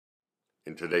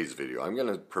In today's video, I'm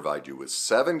going to provide you with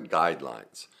 7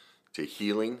 guidelines to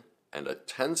healing and a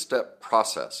 10-step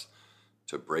process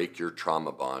to break your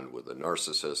trauma bond with a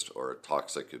narcissist or a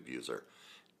toxic abuser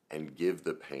and give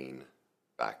the pain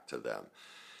back to them.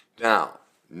 Now,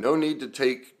 no need to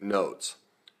take notes.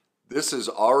 This has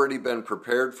already been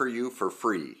prepared for you for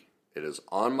free. It is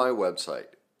on my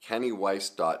website,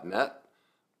 kennyweiss.net,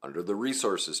 under the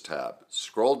Resources tab.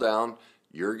 Scroll down,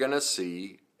 you're going to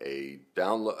see a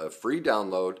free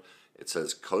download. It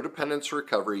says Codependence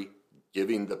Recovery,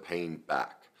 Giving the Pain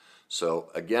Back.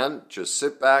 So again, just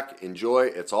sit back, enjoy.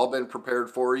 It's all been prepared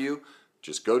for you.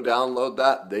 Just go download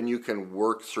that. Then you can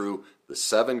work through the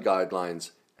 7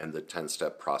 guidelines and the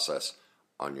 10-step process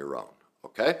on your own.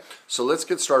 Okay? So let's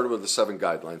get started with the 7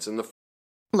 guidelines.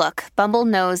 Look, Bumble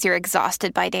knows you're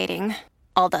exhausted by dating.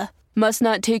 All the must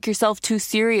not take yourself too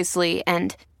seriously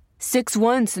and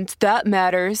 6'1" since that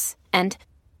matters. And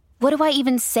what do I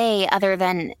even say other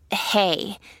than,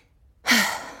 hey?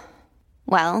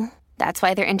 Well, that's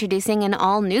why they're introducing an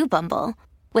all-new Bumble,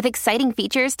 with exciting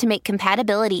features to make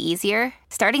compatibility easier,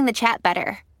 starting the chat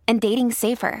better, and dating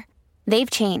safer.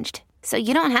 They've changed, so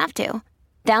you don't have to.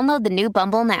 Download the new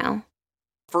Bumble now.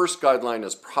 First guideline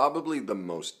is probably the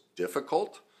most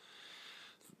difficult.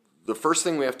 The first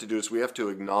thing we have to do is we have to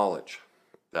acknowledge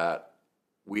that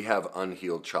we have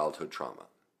unhealed childhood trauma.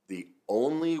 The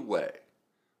only way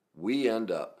we end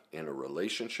up in a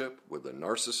relationship with a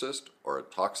narcissist or a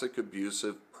toxic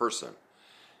abusive person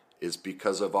is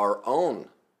because of our own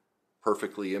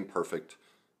perfectly imperfect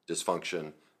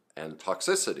dysfunction and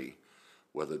toxicity,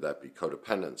 whether that be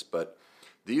codependence. But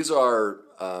these are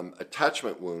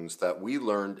attachment wounds that we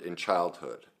learned in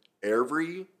childhood.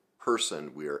 Every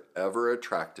person we are ever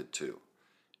attracted to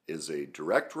is a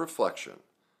direct reflection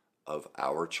of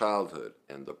our childhood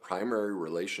and the primary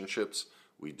relationships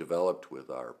we developed with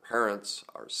our parents,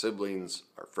 our siblings,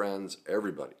 our friends,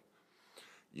 everybody.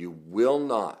 You will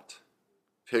not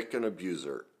pick an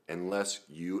abuser unless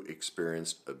you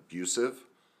experienced abusive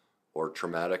or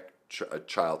traumatic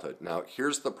childhood. Now,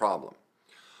 here's the problem.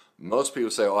 Most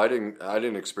people say, I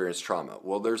didn't experience trauma.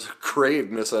 Well, there's a grave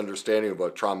misunderstanding of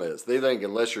what trauma is. They think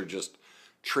unless you're just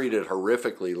treated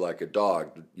horrifically like a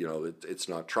dog, it's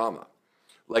not trauma.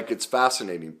 Like, it's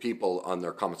fascinating, people on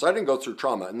their comments, I didn't go through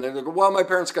trauma. And then they go, well, my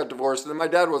parents got divorced and then my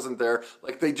dad wasn't there.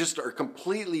 Like, they just are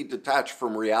completely detached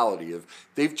from reality.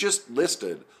 They've just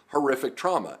listed horrific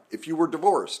trauma. If you were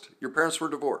divorced, your parents were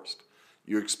divorced,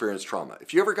 you experienced trauma.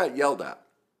 If you ever got yelled at,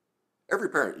 every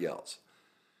parent yells.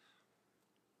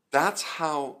 That's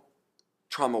how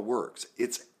trauma works.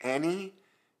 It's any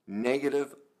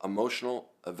negative emotional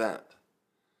event.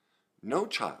 No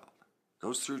child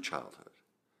goes through childhood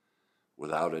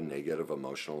without a negative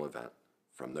emotional event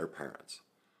from their parents.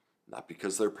 Not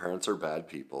because their parents are bad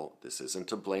people. This isn't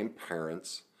to blame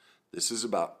parents. This is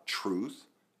about truth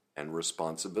and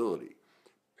responsibility.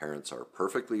 Parents are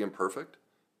perfectly imperfect.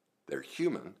 They're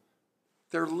human.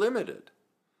 They're limited.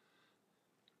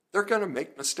 They're going to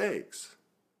make mistakes.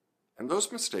 And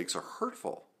those mistakes are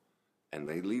hurtful, and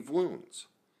they leave wounds.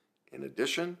 In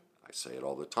addition, I say it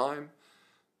all the time,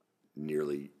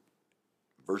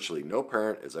 virtually no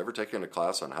parent has ever taken a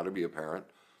class on how to be a parent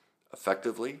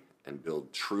effectively and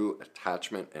build true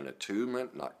attachment and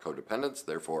attunement, not codependence.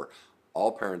 Therefore,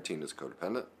 all parenting is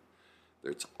codependent.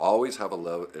 It always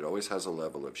has a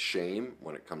level of shame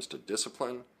when it comes to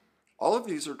discipline. All of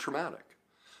these are traumatic.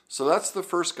 So that's the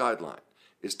first guideline,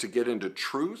 is to get into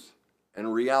truth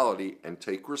and reality and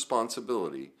take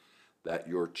responsibility that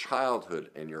your childhood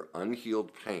and your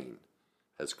unhealed pain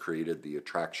has created the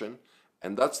attraction.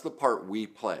 And that's the part we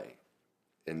play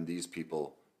in these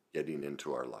people getting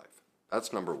into our life.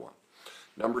 That's number 1.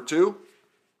 Number 2,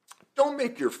 don't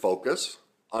make your focus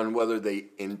on whether they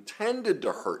intended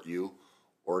to hurt you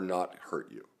or not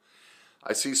hurt you.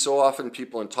 I see so often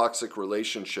people in toxic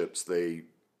relationships, they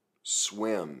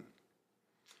swim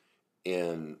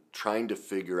in trying to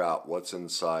figure out what's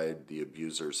inside the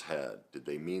abuser's head. Did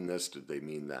they mean this? Did they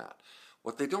mean that?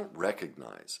 What they don't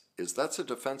recognize is that's a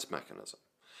defense mechanism.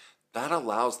 That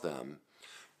allows them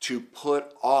to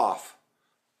put off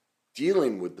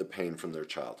dealing with the pain from their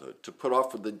childhood, to put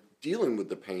off dealing with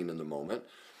the pain in the moment,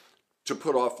 to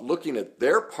put off looking at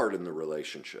their part in the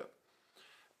relationship.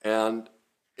 And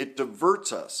it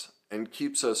diverts us and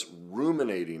keeps us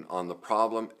ruminating on the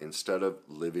problem instead of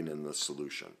living in the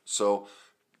solution. So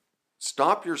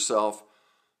stop yourself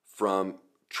from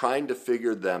trying to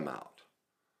figure them out.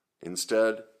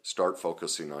 Instead, start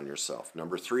focusing on yourself.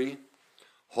 Number 3,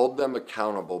 hold them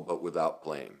accountable but without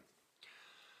blame.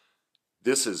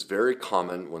 This is very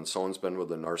common when someone's been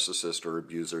with a narcissist or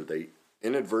abuser. They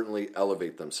inadvertently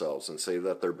elevate themselves and say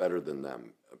that they're better than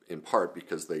them, in part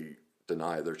because they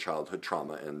deny their childhood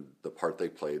trauma and the part they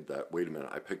played that, wait a minute,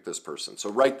 I picked this person. So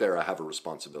right there, I have a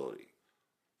responsibility.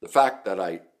 The fact that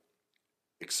I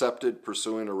accepted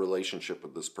pursuing a relationship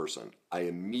with this person, I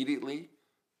immediately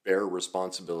bear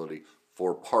responsibility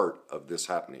for part of this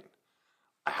happening.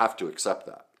 I have to accept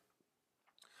that.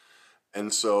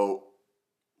 And so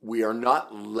we are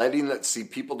not letting that, see,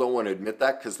 people don't want to admit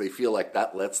that because they feel like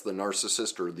that lets the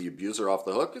narcissist or the abuser off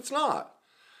the hook. It's not.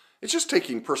 It's just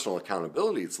taking personal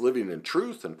accountability. It's living in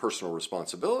truth and personal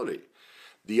responsibility.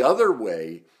 The other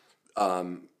way,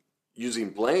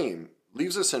 using blame,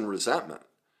 leaves us in resentment.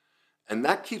 And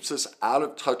that keeps us out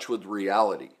of touch with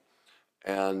reality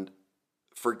and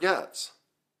forgets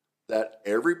that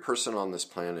every person on this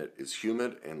planet is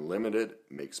human and limited,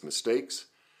 makes mistakes,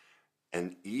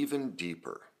 and even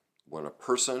deeper, when a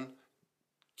person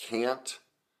can't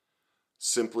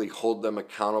simply hold them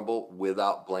accountable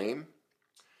without blame,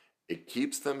 it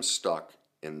keeps them stuck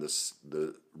in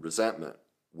the resentment,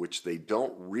 which they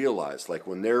don't realize. Like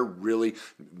when they're really,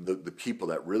 the people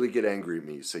that really get angry at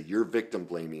me say, you're victim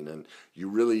blaming and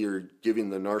you're giving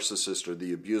the narcissist or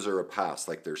the abuser a pass,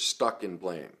 like they're stuck in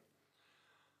blame.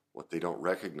 What they don't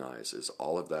recognize is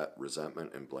all of that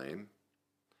resentment and blame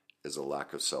is a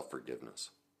lack of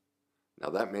self-forgiveness. Now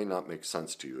that may not make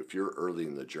sense to you. If you're early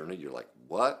in the journey, you're like,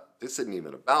 what? This isn't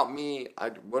even about me.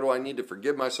 What do I need to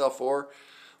forgive myself for?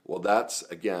 Well, that's,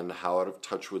 again, how out of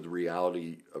touch with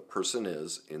reality a person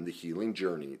is in the healing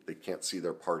journey. They can't see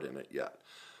their part in it yet.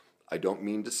 I don't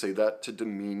mean to say that to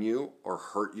demean you or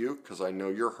hurt you, because I know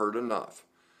you're hurt enough.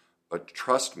 But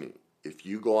trust me, if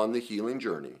you go on the healing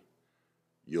journey,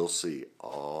 you'll see,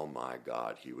 oh my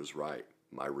God, he was right.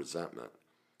 My resentment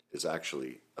is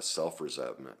actually a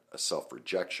self-resentment, a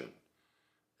self-rejection,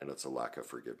 and it's a lack of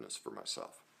forgiveness for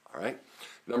myself. All right?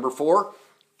 Number 4,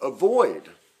 avoid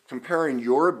comparing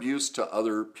your abuse to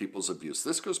other people's abuse.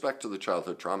 This goes back to the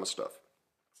childhood trauma stuff.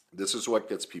 This is what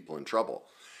gets people in trouble.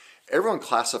 Everyone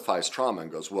classifies trauma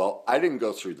and goes, well, I didn't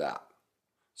go through that.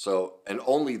 So, and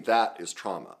only that is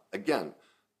trauma. Again,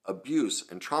 abuse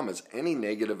and trauma is any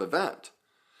negative event.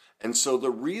 And so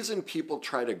the reason people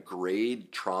try to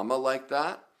grade trauma like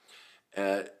that,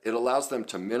 it allows them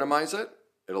to minimize it.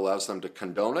 It allows them to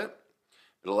condone it.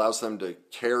 It allows them to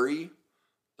carry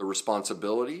the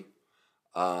responsibility.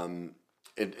 And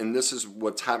this is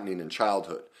what's happening in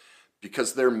childhood.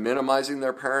 Because they're minimizing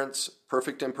their parents'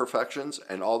 perfect imperfections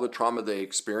and all the trauma they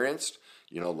experienced,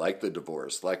 like the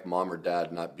divorce, like mom or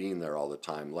dad not being there all the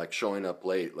time, like showing up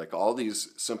late, like all these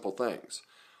simple things.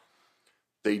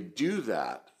 They do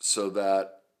that so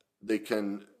that they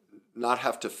can not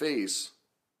have to face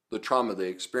the trauma they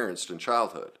experienced in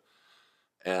childhood.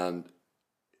 And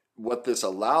what this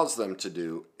allows them to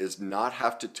do is not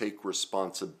have to take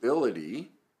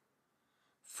responsibility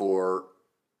for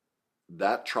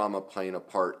that trauma playing a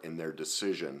part in their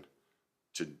decision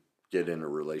to get in a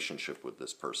relationship with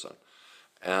this person.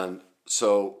 And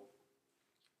so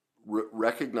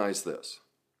recognize this,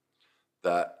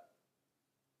 that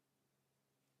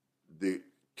the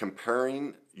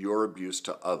comparing your abuse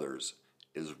to others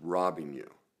is robbing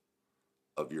you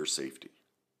of your safety.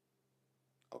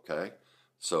 Okay?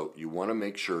 So you want to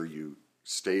make sure you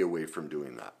stay away from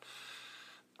doing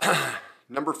that.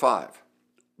 Number 5,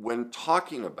 when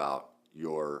talking about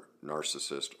your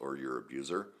narcissist or your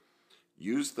abuser,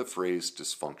 use the phrase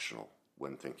dysfunctional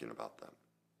when thinking about them.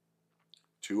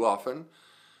 Too often,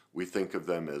 we think of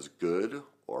them as good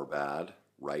or bad,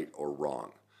 right or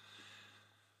wrong.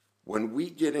 When we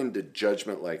get into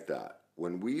judgment like that,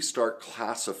 when we start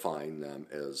classifying them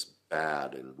as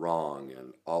bad and wrong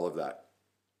and all of that,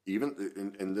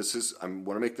 and this is, I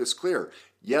want to make this clear.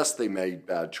 Yes, they made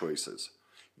bad choices.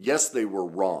 Yes, they were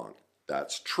wrong.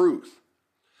 That's truth.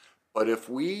 But if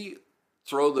we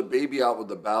throw the baby out with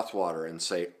the bathwater and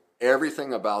say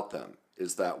everything about them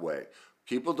is that way,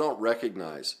 people don't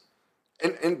recognize,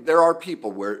 and there are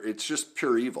people where it's just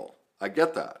pure evil. I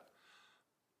get that.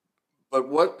 But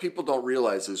what people don't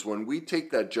realize is when we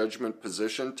take that judgment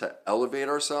position to elevate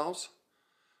ourselves,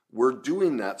 we're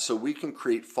doing that so we can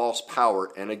create false power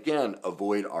and again,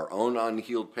 avoid our own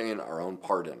unhealed pain, our own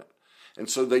part in it. And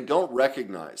so they don't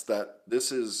recognize that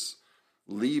this is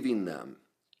leaving them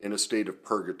in a state of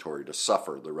purgatory to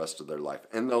suffer the rest of their life.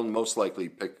 And they'll most likely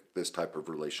pick this type of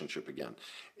relationship again.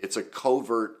 It's a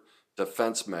covert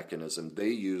defense mechanism they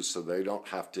use so they don't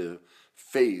have to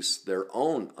face their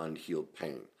own unhealed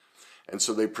pain. And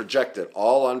so they project it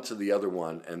all onto the other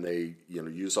one, and they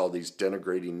use all these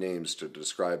denigrating names to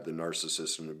describe the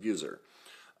narcissist and abuser.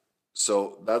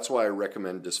 So that's why I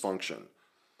recommend dysfunction.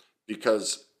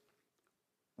 Because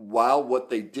while what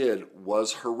they did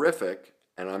was horrific,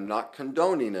 and I'm not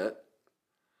condoning it,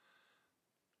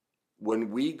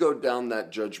 when we go down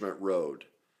that judgment road,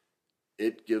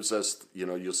 it gives us,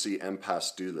 you'll see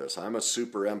empaths do this. I'm a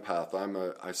super empath.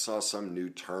 I saw some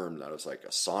new term that was like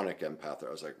a sonic empath.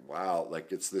 I was like, wow,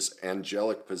 like it's this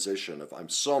angelic position of I'm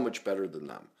so much better than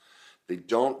them. They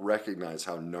don't recognize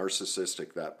how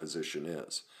narcissistic that position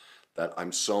is, that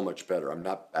I'm so much better. I'm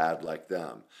not bad like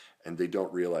them. And they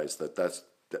don't realize that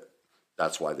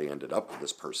that's why they ended up with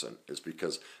this person, is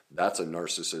because that's a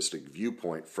narcissistic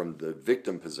viewpoint from the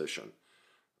victim position,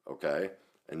 okay?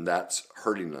 And that's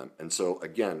hurting them. And so,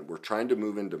 again, we're trying to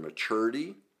move into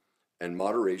maturity and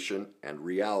moderation and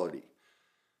reality.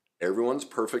 Everyone's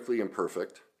perfectly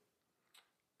imperfect.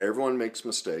 Everyone makes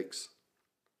mistakes.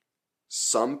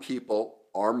 Some people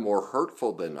are more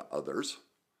hurtful than others,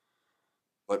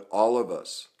 but all of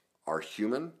us are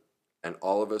human, and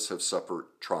all of us have suffered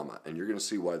trauma. And you're going to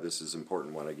see why this is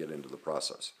important when I get into the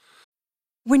process.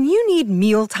 When you need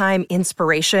mealtime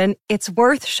inspiration, it's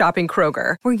worth shopping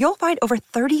Kroger, where you'll find over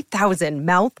 30,000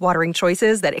 mouth-watering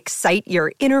choices that excite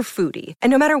your inner foodie. And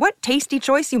no matter what tasty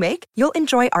choice you make, you'll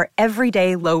enjoy our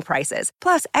everyday low prices,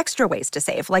 plus extra ways to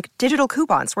save, like digital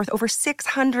coupons worth over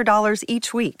 $600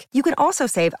 each week. You can also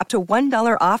save up to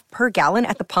 $1 off per gallon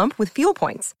at the pump with fuel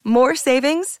points. More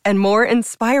savings and more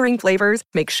inspiring flavors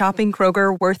make shopping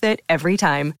Kroger worth it every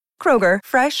time. Kroger,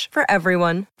 fresh for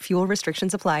everyone. Fuel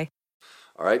restrictions apply.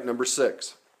 All right, number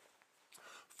 6,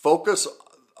 focus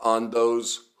on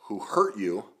those who hurt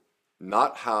you,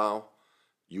 not how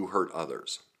you hurt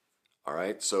others. All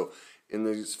right, so in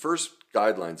these first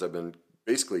guidelines, I've been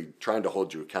basically trying to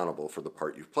hold you accountable for the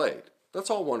part you've played. That's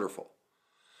all wonderful.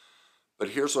 But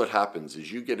here's what happens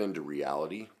is you get into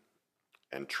reality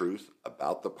and truth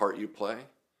about the part you play.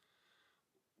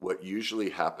 What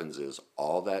usually happens is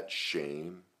all that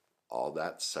shame, all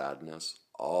that sadness,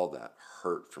 all that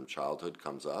hurt from childhood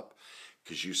comes up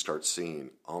because you start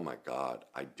seeing, oh my God,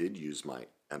 I did use my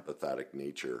empathetic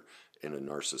nature in a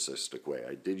narcissistic way.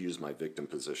 I did use my victim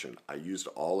position. I used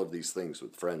all of these things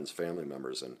with friends, family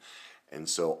members, and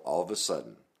so all of a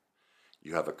sudden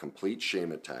you have a complete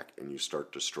shame attack and you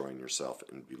start destroying yourself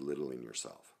and belittling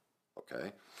yourself.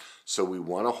 Okay? So we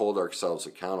want to hold ourselves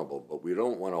accountable, but we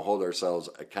don't want to hold ourselves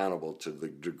accountable to the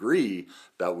degree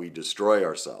that we destroy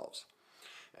ourselves.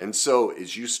 And so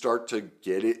as you start to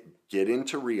get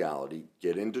into reality,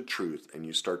 get into truth, and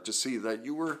you start to see that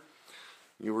you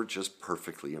were just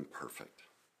perfectly imperfect.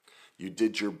 You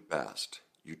did your best.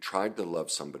 You tried to love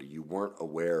somebody. You weren't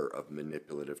aware of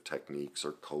manipulative techniques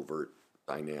or covert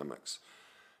dynamics.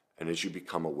 And as you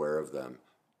become aware of them,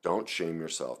 don't shame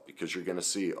yourself, because you're going to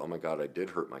see, oh my God, I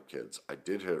did hurt my kids. I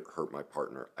did hurt my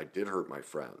partner. I did hurt my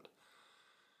friend.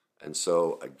 And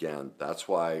so again, that's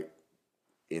why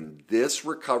in this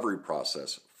recovery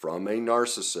process from a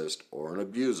narcissist or an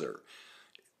abuser,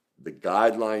 the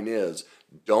guideline is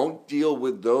don't deal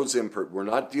with those we're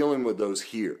not dealing with those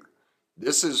here.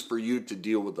 This is for you to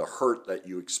deal with the hurt that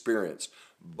you experienced,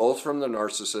 both from the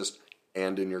narcissist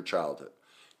and in your childhood.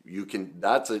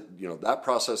 That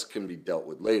process can be dealt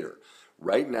with later.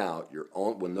 Right now,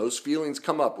 when those feelings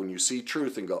come up, when you see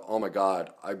truth and go, oh my God,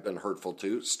 I've been hurtful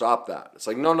too, stop that. It's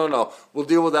like, no, we'll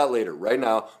deal with that later. Right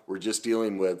now, we're just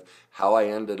dealing with how I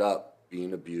ended up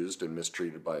being abused and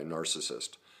mistreated by a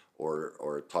narcissist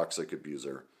or a toxic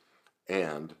abuser,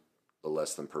 and the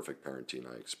less than perfect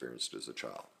parenting I experienced as a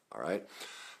child. All right.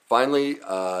 Finally,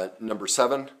 number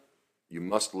 7, you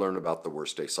must learn about the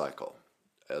worst day cycle.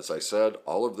 As I said,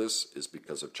 all of this is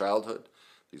because of childhood.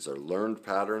 These are learned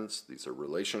patterns. These are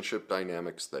relationship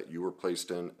dynamics that you were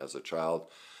placed in as a child.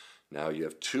 Now you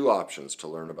have 2 options to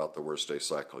learn about the worst day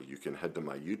cycle. You can head to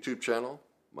my YouTube channel,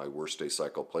 my worst day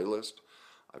cycle playlist.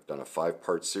 I've done a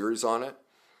 5-part series on it.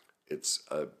 It's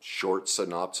a short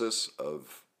synopsis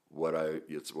of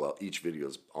each video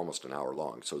is almost an hour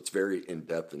long. So it's very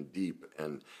in-depth and deep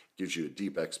and gives you a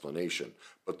deep explanation.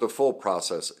 But the full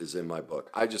process is in my book.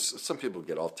 Some people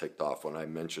get all ticked off when I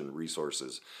mention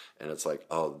resources, and it's like,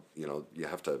 oh, you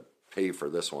have to pay for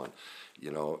this one,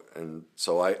 and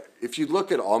so if you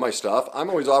look at all my stuff, I'm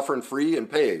always offering free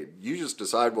and paid. You just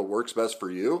decide what works best for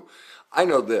you. I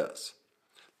know this.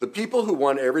 The people who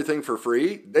want everything for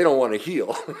free, they don't want to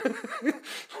heal.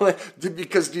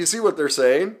 Because do you see what they're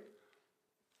saying?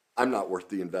 I'm not worth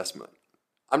the investment.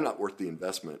 I'm not worth the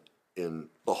investment in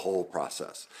the whole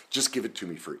process. Just give it to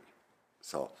me free.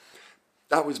 So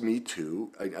that was me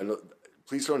too. I know.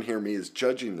 Please don't hear me as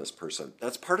judging this person.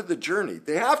 That's part of the journey.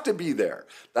 They have to be there.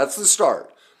 That's the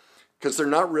start. Because they're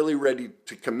not really ready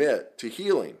to commit to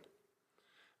healing.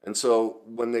 And so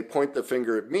when they point the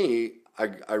finger at me,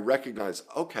 I recognize,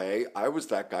 okay, I was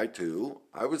that guy too.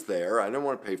 I was there. I didn't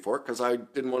want to pay for it because I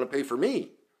didn't want to pay for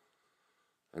me.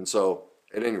 And so,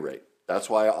 at any rate, that's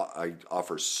why I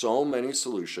offer so many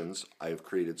solutions. I have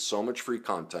created so much free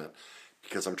content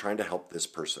because I'm trying to help this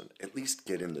person at least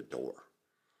get in the door.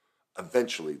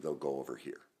 Eventually, they'll go over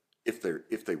here. If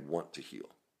they want to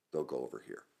heal, they'll go over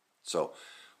here. So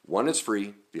one is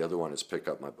free. The other one is pick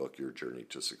up my book, Your Journey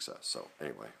to Success. So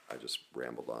anyway, I just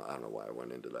rambled on. I don't know why I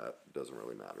went into that. It doesn't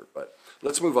really matter. But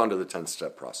let's move on to the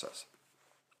 10-step process.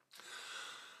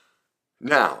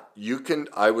 Now,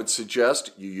 I would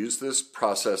suggest you use this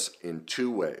process in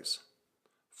two ways.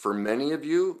 For many of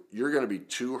you, you're going to be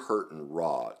too hurt and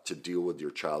raw to deal with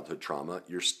your childhood trauma.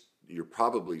 You're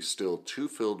probably still too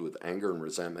filled with anger and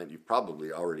resentment. You've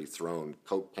probably already thrown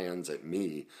Coke cans at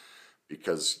me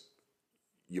because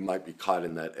you might be caught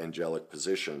in that angelic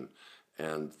position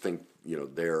and think,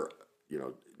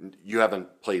 you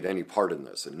haven't played any part in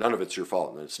this and none of it's your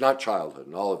fault and it's not childhood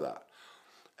and all of that.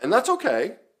 And that's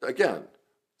okay. Again,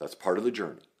 that's part of the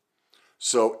journey.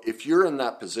 So if you're in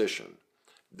that position,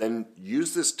 then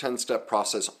use this 10-step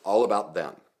process all about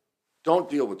them. Don't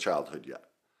deal with childhood yet.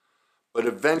 But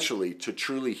eventually, to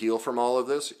truly heal from all of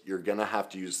this, you're going to have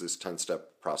to use this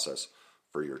 10-step process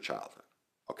for your childhood.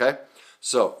 Okay?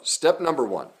 So, step number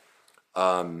 1.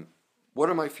 What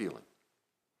am I feeling?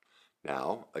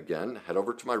 Now, again, head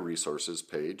over to my resources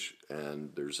page,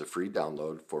 and there's a free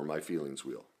download for my feelings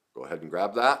wheel. Go ahead and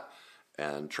grab that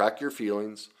and track your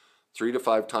feelings 3 to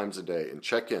 5 times a day and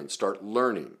check in. Start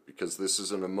learning, because this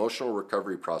is an emotional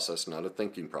recovery process, not a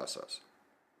thinking process.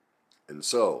 And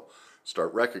so,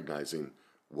 start recognizing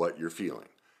what you're feeling.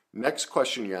 Next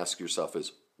question you ask yourself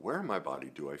is, where in my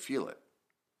body do I feel it?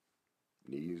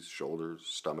 Knees, shoulders,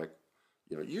 stomach.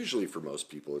 Usually for most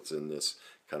people, it's in this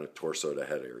kind of torso to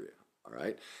head area. All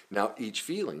right. Now, each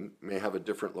feeling may have a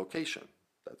different location.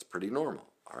 That's pretty normal.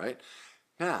 All right.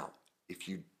 Now, if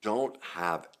you don't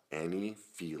have any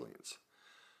feelings,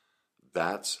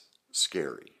 that's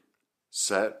scary.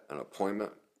 Set an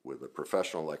appointment with a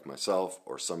professional like myself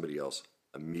or somebody else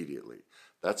immediately.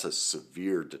 That's a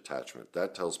severe detachment.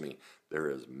 That tells me there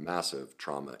is massive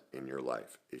trauma in your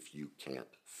life if you can't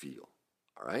feel.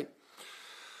 All right?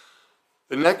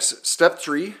 The next, step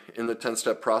 3 in the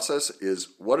 10-step process is,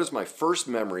 what is my first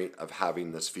memory of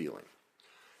having this feeling?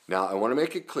 Now, I want to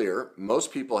make it clear,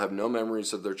 most people have no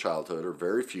memories of their childhood, or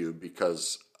very few,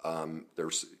 because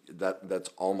that's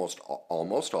almost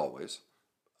always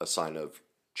a sign of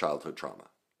childhood trauma.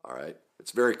 All right?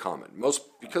 It's very common.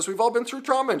 Because we've all been through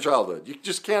trauma in childhood. You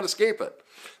just can't escape it.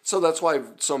 So that's why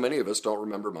so many of us don't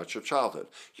remember much of childhood.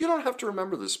 You don't have to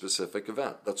remember the specific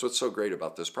event. That's what's so great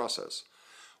about this process.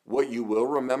 What you will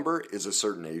remember is a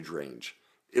certain age range.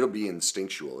 It'll be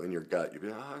instinctual in your gut. You'll be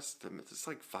like, it's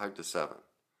like 5 to 7.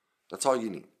 That's all you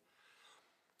need.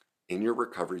 In your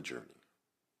recovery journey,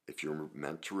 if you're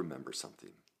meant to remember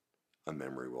something, a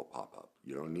memory will pop up.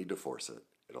 You don't need to force it.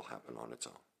 It'll happen on its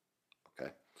own.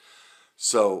 Okay?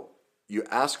 So you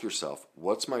ask yourself,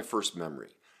 what's my first memory?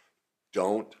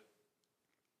 Don't,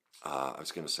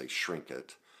 shrink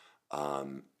it.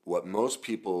 What most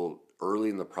people early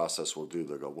in the process will do,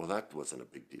 they'll go, well, that wasn't a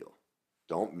big deal.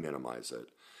 Don't minimize it.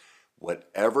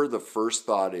 Whatever the first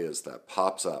thought is that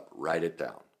pops up, write it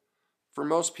down. For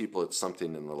most people, it's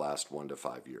something in the last 1 to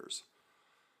 5 years.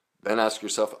 Then ask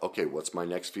yourself, okay, what's my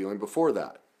next feeling before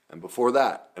that? And before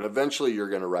that, and eventually you're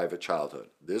going to arrive at childhood.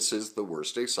 This is the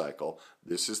worst day cycle.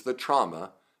 This is the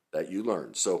trauma that you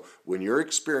learned. So when you're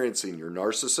experiencing your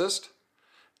narcissist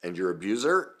and your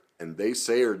abuser, and they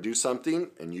say or do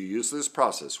something, and you use this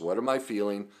process, what am I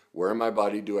feeling? Where in my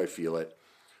body do I feel it?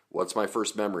 What's my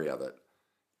first memory of it?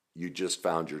 You just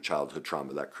found your childhood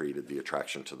trauma that created the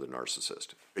attraction to the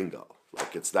narcissist. Bingo.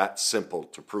 Like, it's that simple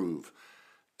to prove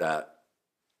that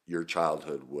your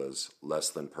childhood was less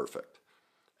than perfect.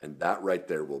 And that right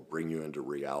there will bring you into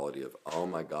reality of, oh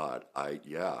my God, I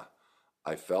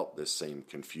felt this same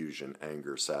confusion,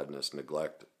 anger, sadness,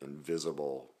 neglect,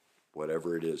 invisible,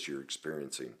 whatever it is you're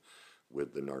experiencing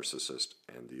with the narcissist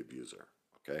and the abuser.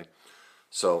 Okay?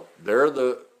 So there are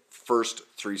the first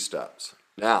 3 steps.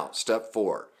 Now, step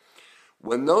 4.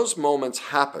 When those moments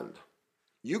happened,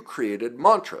 you created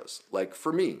mantras. Like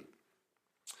for me,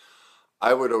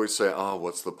 I would always say, oh,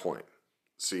 what's the point?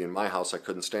 See, in my house, I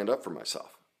couldn't stand up for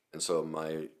myself. And so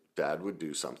my dad would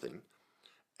do something,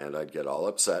 and I'd get all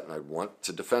upset, and I'd want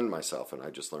to defend myself, and I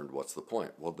just learned, what's the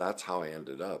point? Well, that's how I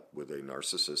ended up with a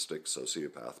narcissistic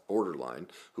sociopath borderline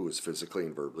who was physically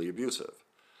and verbally abusive.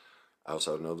 I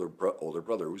also had another older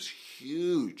brother who was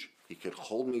huge. He could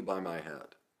hold me by my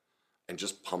head and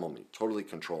just pummel me, totally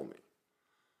control me.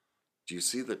 Do you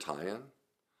see the tie-in?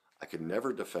 I could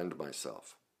never defend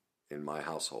myself in my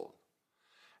household.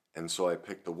 And so I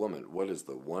picked a woman. What is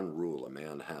the one rule a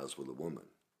man has with a woman?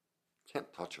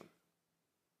 Can't touch him,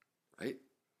 right?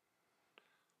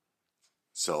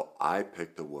 So I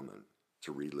picked a woman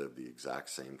to relive the exact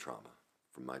same trauma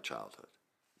from my childhood.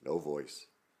 No voice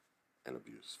and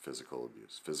abuse, physical,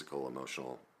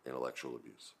 emotional, intellectual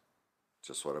abuse.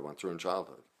 Just what I went through in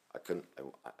childhood. It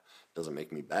doesn't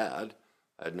make me bad.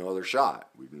 I had no other shot.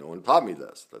 No one taught me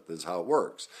this, that this is how it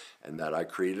works. And that I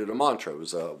created a mantra. It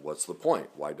was what's the point?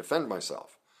 Why defend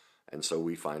myself? And so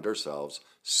we find ourselves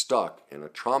stuck in a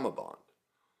trauma bond,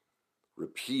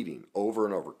 repeating over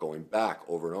and over, going back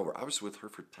over and over. I was with her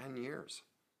for 10 years.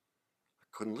 I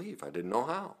couldn't leave. I didn't know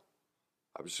how.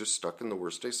 I was just stuck in the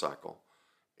worst day cycle,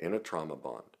 in a trauma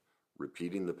bond,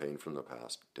 repeating the pain from the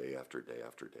past day after day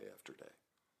after day after day.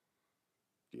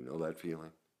 Do you know that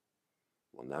feeling?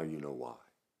 Well, now you know why.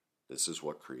 This is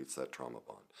what creates that trauma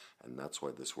bond. And that's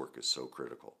why this work is so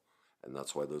critical. And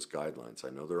that's why those guidelines, I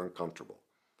know they're uncomfortable.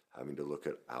 Having to look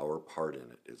at our part in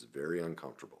it is very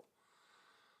uncomfortable.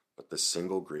 But the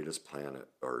single greatest planet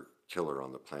or killer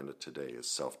on the planet today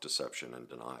is self-deception and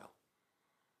denial.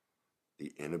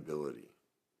 The inability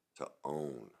to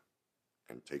own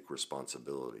and take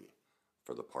responsibility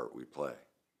for the part we play.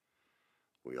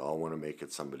 We all want to make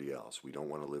it somebody else. We don't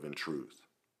want to live in truth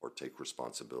or take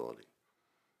responsibility.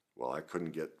 Well, I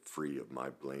couldn't get free of my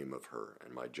blame of her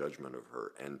and my judgment of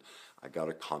her. And I got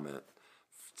a comment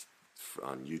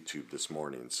on YouTube this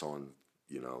morning. Someone,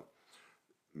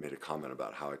 made a comment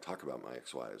about how I talk about my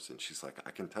ex-wives. And she's like,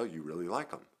 I can tell you really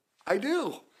like them. I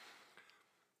do.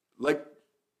 Like,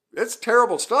 it's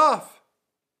terrible stuff.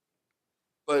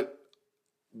 But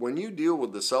when you deal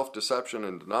with the self-deception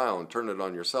and denial and turn it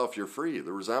on yourself, you're free.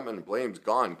 The resentment and blame's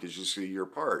gone because you see your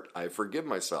part. I forgive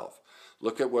myself.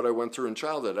 Look at what I went through in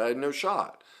childhood. I had no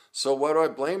shot. So why do I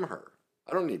blame her?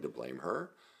 I don't need to blame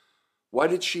her. Why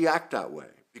did she act that way?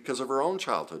 Because of her own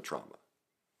childhood trauma.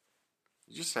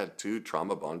 You just had two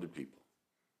trauma-bonded people,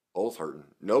 both hurting,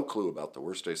 no clue about the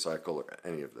worst day cycle or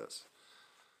any of this.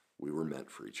 We were meant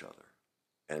for each other.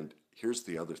 And here's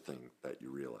the other thing that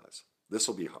you realize.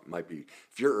 Might be,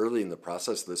 if you're early in the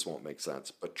process, this won't make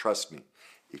sense. But trust me,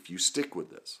 if you stick with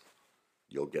this,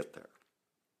 you'll get there.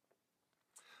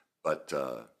 But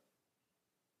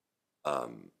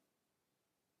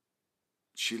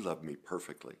she loved me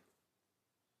perfectly.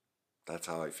 That's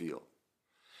how I feel.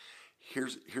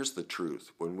 Here's the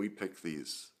truth. When we pick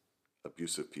these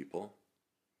abusive people,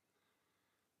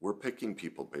 we're picking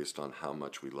people based on how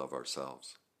much we love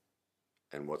ourselves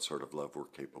and what sort of love we're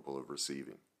capable of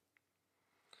receiving.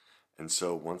 And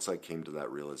so once I came to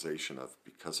that realization of,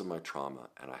 because of my trauma,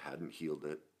 and I hadn't healed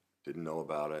it, didn't know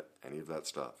about it, any of that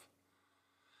stuff,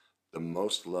 the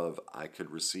most love I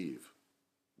could receive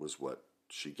was what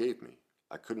she gave me.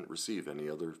 I couldn't receive any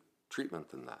other treatment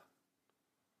than that.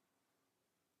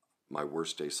 My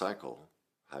worst day cycle,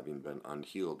 having been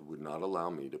unhealed, would not allow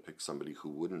me to pick somebody who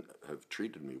wouldn't have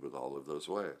treated me with all of those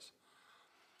ways.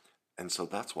 And so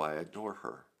that's why I adore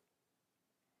her.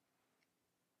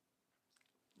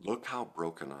 Look how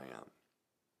broken I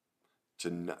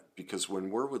am. Because when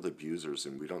we're with abusers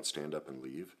and we don't stand up and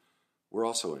leave, we're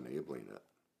also enabling it.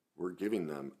 We're giving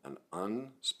them an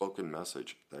unspoken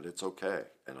message that it's okay.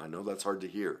 And I know that's hard to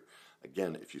hear.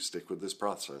 Again, if you stick with this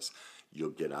process, you'll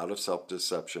get out of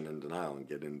self-deception and denial and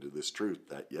get into this truth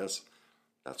that, yes,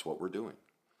 that's what we're doing.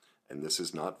 And this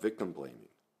is not victim blaming.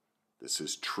 This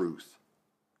is truth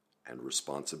and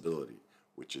responsibility,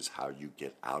 which is how you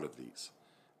get out of these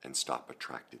and stop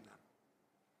attracting them.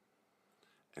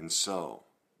 And so,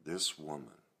 this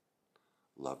woman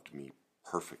loved me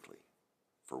perfectly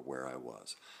for where I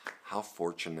was. How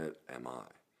fortunate am I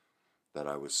that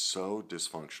I was so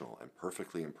dysfunctional and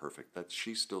perfectly imperfect that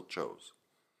she still chose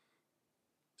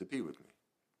to be with me.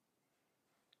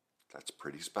 That's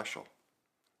pretty special.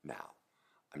 Now,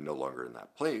 I'm no longer in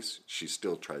that place. She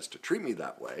still tries to treat me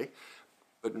that way,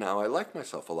 but now I like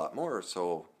myself a lot more,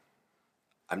 so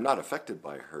I'm not affected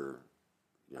by her,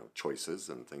 choices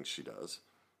and things she does,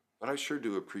 but I sure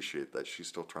do appreciate that she's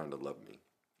still trying to love me.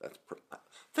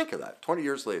 Think of that. 20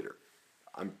 years later,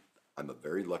 I'm a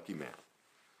very lucky man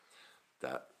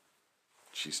that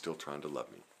she's still trying to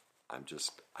love me.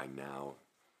 I now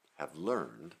have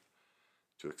learned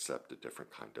to accept a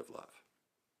different kind of love.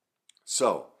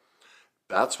 So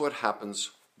that's what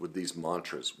happens with these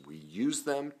mantras. We use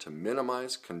them to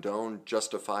minimize, condone,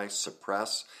 justify,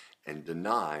 suppress, and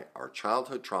deny our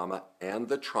childhood trauma and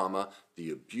the trauma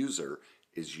the abuser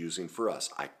is using for us.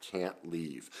 I can't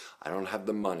leave. I don't have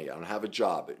the money. I don't have a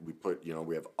job.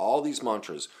 We have all these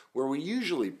mantras where we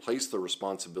usually place the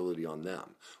responsibility on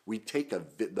them.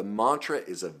 The mantra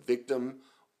is a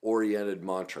victim-oriented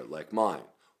mantra like mine.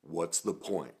 What's the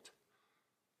point?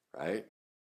 Right?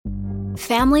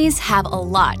 Families have a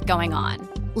lot going on.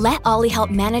 Let Ollie help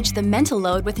manage the mental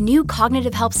load with new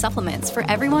cognitive help supplements for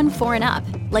everyone 4 and up,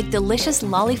 like delicious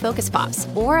Lolly Focus Pops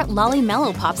or Lolly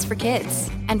Mellow Pops for kids.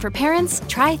 And for parents,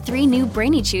 try 3 new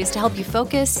Brainy Chews to help you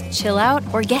focus, chill out,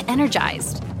 or get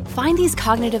energized. Find these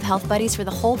cognitive health buddies for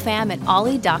the whole fam at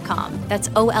ollie.com. That's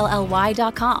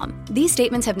OLLY.com. These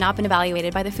statements have not been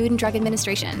evaluated by the Food and Drug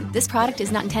Administration. This product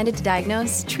is not intended to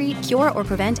diagnose, treat, cure, or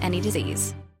prevent any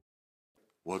disease.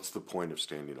 What's the point of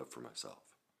standing up for myself?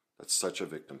 That's such a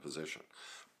victim position.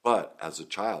 But as a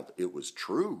child, it was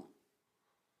true.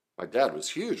 My dad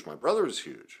was huge. My brother was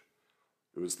huge.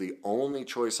 It was the only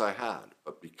choice I had.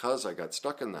 But because I got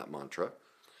stuck in that mantra,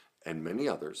 and many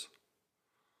others,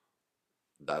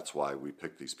 that's why we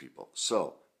pick these people.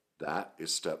 So that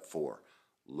is step 4.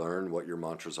 Learn what your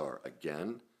mantras are.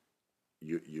 Again,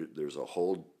 there's a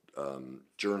whole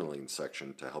journaling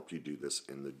section to help you do this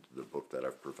in the book that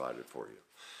I've provided for you.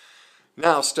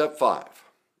 Now, step 5.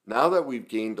 Now that we've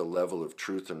gained a level of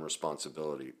truth and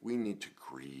responsibility, we need to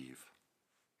grieve.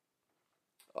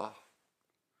 I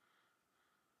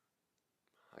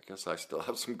guess I still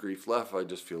have some grief left. I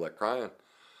just feel like crying.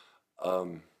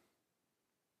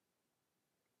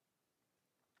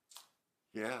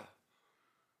 Yeah.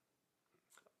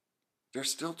 There's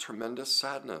still tremendous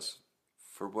sadness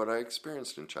for what I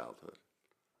experienced in childhood.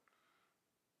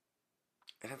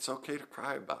 And it's okay to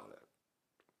cry about it.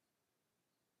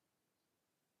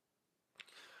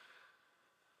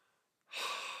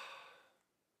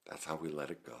 That's how we let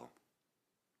it go.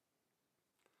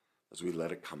 As we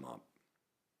let it come up.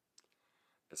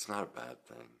 It's not a bad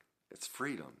thing. It's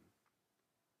freedom.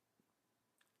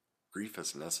 Grief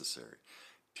is necessary.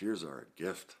 Tears are a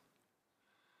gift.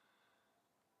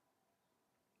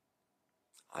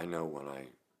 I know when I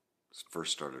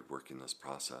first started working this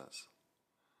process,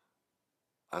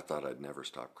 I thought I'd never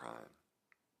stop crying.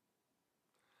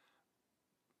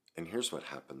 And here's what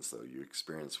happens though. You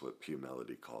experience what Pew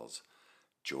Melody calls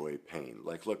joy, pain.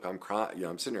 Like, look, I'm crying.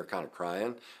 I'm sitting here kind of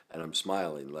crying and I'm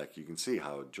smiling. Like, you can see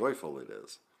how joyful it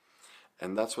is.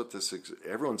 And that's what this is.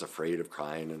 Everyone's afraid of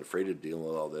crying and afraid of dealing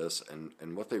with all this.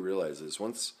 And what they realize is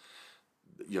once,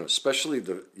 especially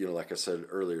like I said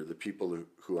earlier, the people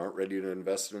who aren't ready to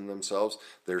invest in themselves,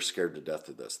 they're scared to death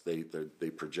of this. They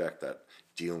project that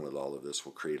dealing with all of this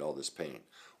will create all this pain.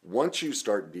 Once you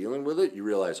start dealing with it, you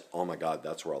realize, oh my God,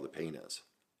 that's where all the pain is.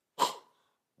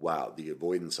 Wow, the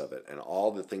avoidance of it and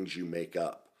all the things you make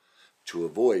up to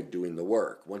avoid doing the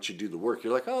work. Once you do the work,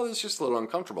 you're like, oh, this is just a little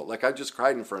uncomfortable. Like, I just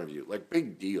cried in front of you. Like,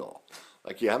 big deal.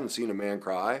 Like, you haven't seen a man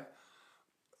cry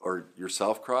or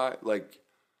yourself cry. Like,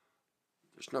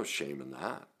 there's no shame in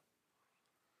that.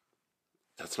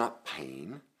 That's not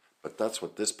pain, but that's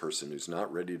what this person who's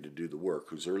not ready to do the work,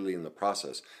 who's early in the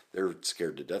process, they're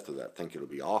scared to death of that, think it'll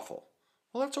be awful.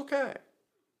 Well, that's okay.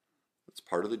 It's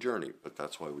part of the journey, but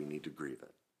that's why we need to grieve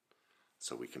it,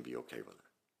 so we can be okay with it.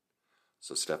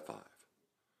 So step 5,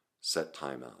 set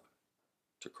time out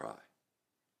to cry,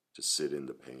 to sit in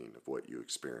the pain of what you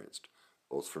experienced,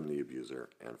 both from the abuser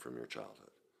and from your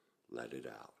childhood. Let it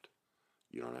out.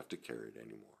 You don't have to carry it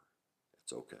anymore.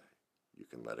 It's okay. You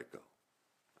can let it go.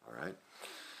 All right?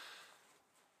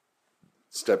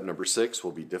 Step number 6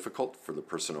 will be difficult for the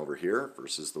person over here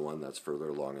versus the one that's further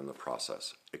along in the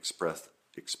process.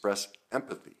 Express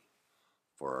empathy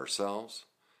for ourselves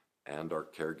and our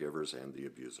caregivers and the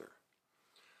abuser.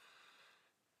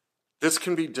 This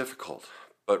can be difficult,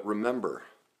 but remember,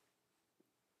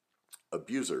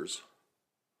 abusers,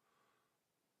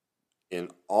 in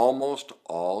almost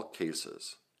all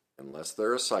cases, unless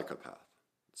they're a psychopath,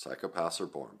 psychopaths are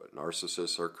born, but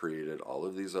narcissists are created, all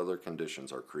of these other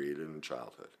conditions are created in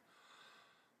childhood.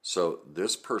 So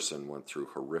this person went through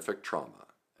horrific trauma.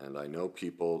 And I know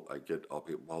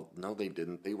well, no, they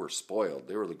didn't. They were spoiled.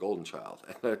 They were the golden child.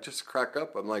 And I just crack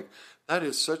up. I'm like, that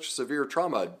is such severe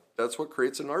trauma. That's what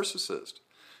creates a narcissist.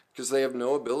 Because they have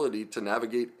no ability to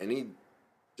navigate any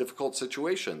difficult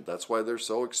situation. That's why they're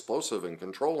so explosive and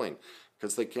controlling.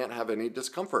 Because they can't have any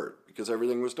discomfort. Because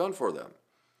everything was done for them.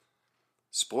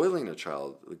 Spoiling a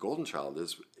child, the golden child,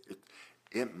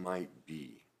 it might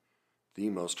be the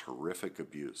most horrific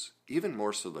abuse. Even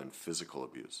more so than physical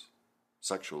abuse.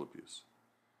 Sexual abuse.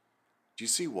 Do you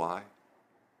see why?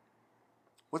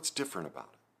 What's different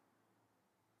about it?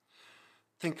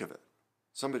 Think of it.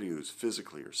 Somebody who's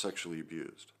physically or sexually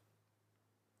abused.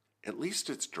 At least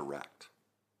it's direct.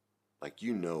 Like,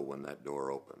 you know when that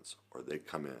door opens, or they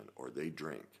come in, or they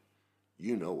drink,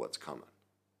 you know what's coming.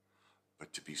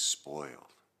 But to be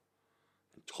spoiled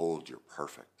and told you're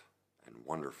perfect and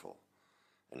wonderful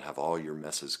and have all your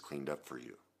messes cleaned up for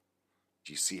you,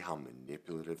 do you see how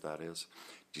manipulative that is?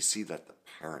 Do you see that the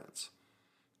parents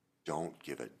don't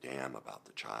give a damn about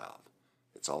the child?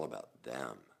 It's all about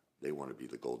them. They want to be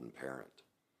the golden parent.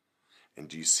 And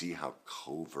do you see how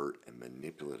covert and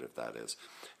manipulative that is?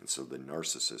 And so the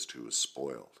narcissist who is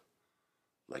spoiled,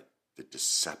 like the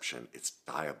deception, it's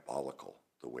diabolical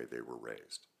the way they were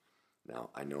raised. Now,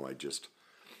 I know I just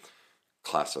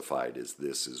classified as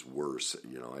this is worse.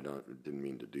 I didn't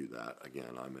mean to do that.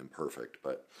 Again, I'm imperfect,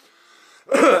 but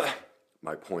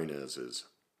my point is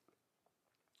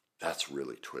that's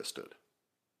really twisted,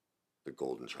 the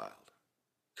golden child,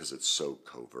 because it's so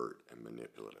covert and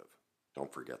manipulative.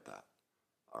 Don't forget that.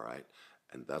 All right?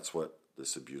 And that's what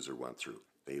this abuser went through.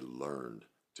 They learned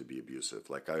to be abusive.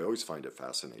 Like, I always find it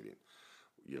fascinating,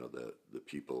 the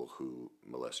people who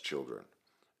molest children,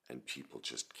 and people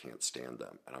just can't stand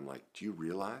them. And I'm like, do you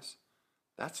realize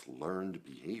that's learned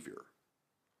behavior?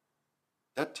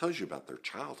 That tells you about their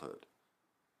childhood.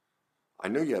 I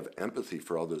know you have empathy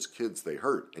for all those kids they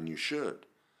hurt, and you should.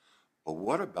 But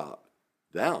what about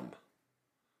them?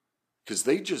 Because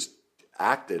they just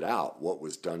acted out what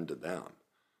was done to them.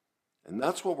 And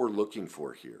that's what we're looking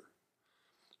for here.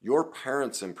 Your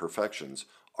parents' imperfections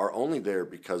are only there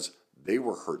because they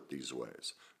were hurt these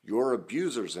ways. Your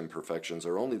abuser's imperfections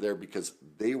are only there because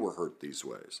they were hurt these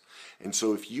ways. And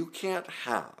so if you can't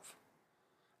have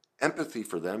empathy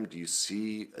for them, do you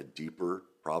see a deeper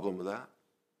problem with that?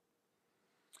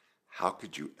 How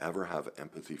could you ever have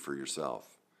empathy for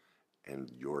yourself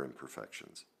and your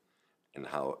imperfections and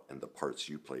the parts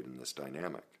you played in this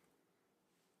dynamic?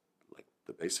 Like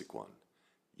the basic one,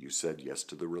 you said yes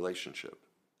to the relationship.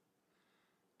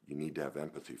 You need to have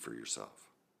empathy for yourself.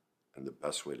 And the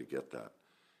best way to get that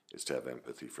is to have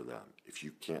empathy for them. If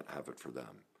you can't have it for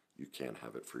them, you can't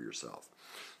have it for yourself.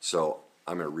 So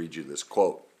I'm going to read you this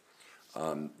quote.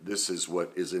 This is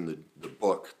what is in the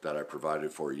book that I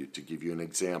provided for you to give you an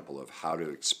example of how to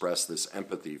express this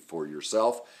empathy for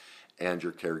yourself and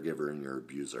your caregiver and your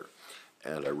abuser.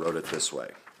 And I wrote it this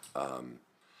way.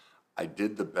 I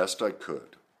did the best I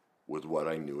could with what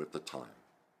I knew at the time.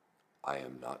 I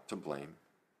am not to blame.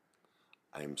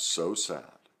 I am so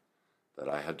sad that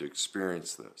I had to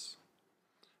experience this,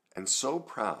 and so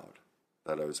proud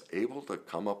that I was able to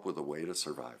come up with a way to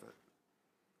survive it.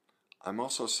 I'm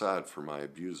also sad for my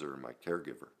abuser and my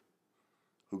caregiver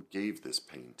who gave this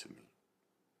pain to me.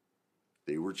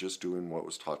 They were just doing what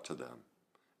was taught to them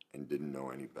and didn't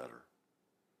know any better.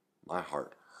 My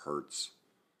heart hurts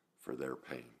for their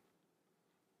pain,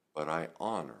 but I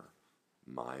honor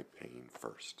my pain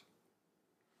first.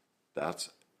 That's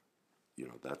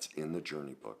in the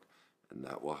journey book, and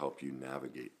that will help you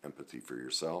navigate empathy for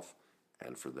yourself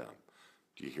and for them.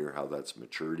 Do you hear how that's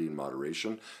maturity and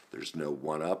moderation? There's no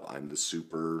one-up. I'm the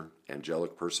super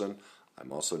angelic person.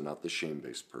 I'm also not the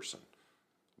shame-based person.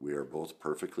 We are both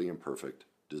perfectly imperfect,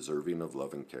 deserving of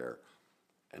love and care,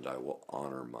 and I will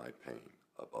honor my pain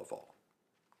above all.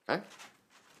 Okay?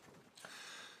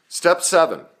 Step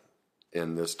 7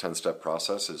 in this 10-step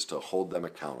process is to hold them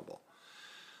accountable.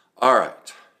 All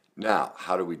right. Now,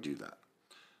 how do we do that?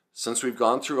 Since we've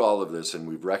gone through all of this and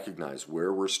we've recognized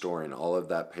where we're storing all of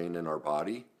that pain in our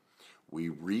body, we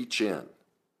reach in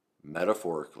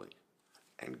metaphorically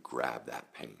and grab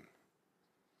that pain.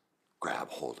 Grab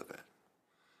hold of it.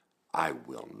 I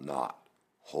will not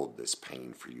hold this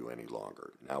pain for you any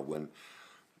longer. Now, when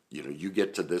you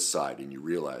get to this side and you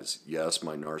realize, yes,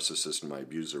 my narcissist and my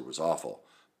abuser was awful,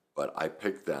 but I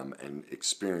picked them and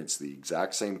experienced the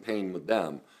exact same pain with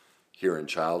them here in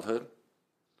childhood.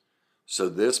 So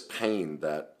this pain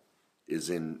that is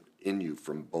in you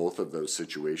from both of those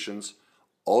situations,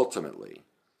 ultimately,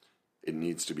 it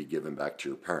needs to be given back to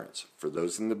your parents. For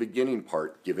those in the beginning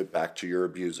part, give it back to your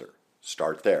abuser.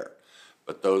 Start there.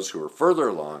 But those who are further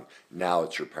along, now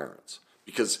it's your parents.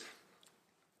 Because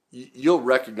you'll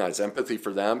recognize empathy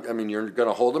for them. I mean, you're going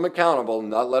to hold them accountable and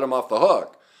not let them off the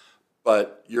hook.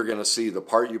 But you're going to see the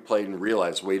part you played and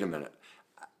realize, wait a minute.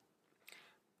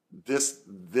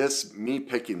 Me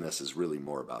picking this is really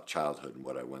more about childhood and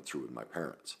what I went through with my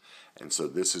parents. And so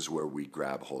this is where we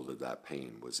grab hold of that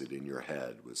pain. Was it in your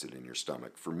head? Was it in your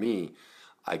stomach? For me,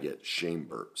 I get shame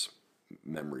burps,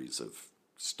 memories of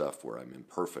stuff where I'm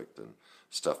imperfect and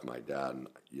stuff my dad, and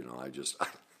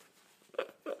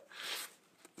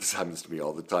This happens to me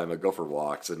all the time. I go for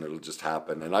walks and it'll just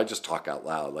happen. And I just talk out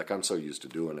loud. Like I'm so used to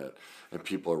doing it. And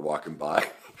people are walking by.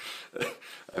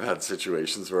 I've had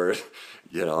situations where,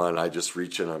 and I just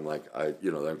reach in. I'm like,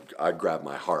 I grab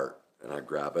my heart and I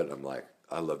grab it. And I'm like,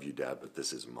 I love you, Dad, but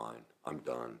this isn't mine. I'm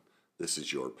done. This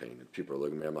is your pain. And people are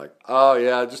looking at me. I'm like, oh,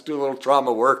 yeah, just do a little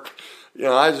trauma work.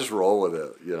 I just roll with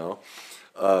it,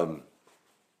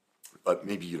 But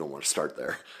maybe you don't want to start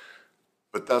there.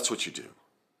 But that's what you do.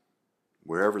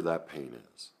 Wherever that pain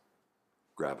is,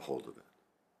 grab hold of it.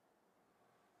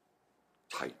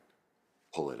 Tight.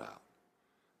 Pull it out.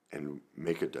 And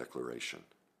make a declaration.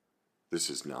 This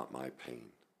is not my pain.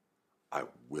 I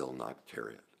will not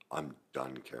carry it. I'm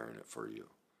done carrying it for you.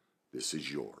 This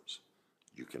is yours.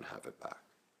 You can have it back.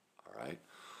 All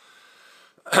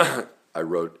right? I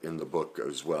wrote in the book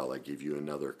as well, I give you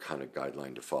another kind of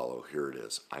guideline to follow. Here it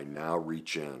is. I now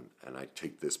reach in and I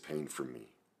take this pain from me.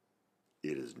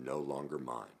 It is no longer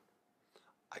mine.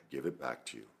 I give it back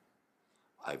to you.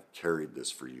 I've carried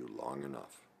this for you long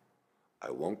enough.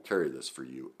 I won't carry this for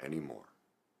you anymore.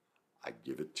 I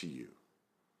give it to you.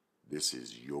 This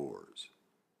is yours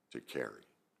to carry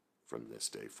from this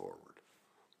day forward.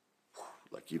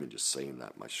 Like even just saying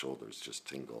that, my shoulders just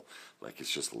tingle. Like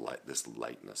it's just this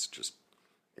lightness just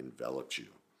envelops you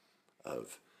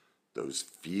of those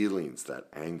feelings, that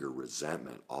anger,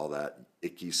 resentment, all that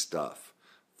icky stuff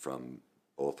from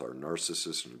both our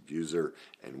narcissist and abuser,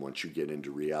 and once you get into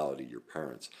reality, your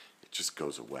parents, it just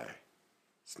goes away.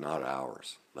 It's not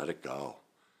ours. Let it go.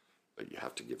 But you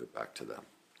have to give it back to them.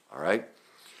 All right?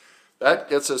 That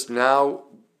gets us now,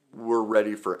 we're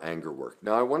ready for anger work.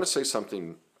 Now, I want to say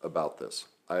something about this.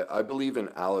 I believe in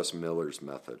Alice Miller's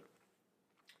method.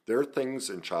 There are things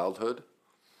in childhood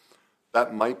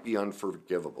that might be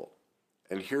unforgivable.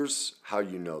 And here's how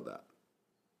you know that.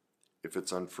 If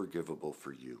it's unforgivable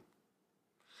for you.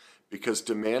 Because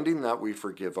demanding that we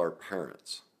forgive our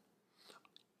parents,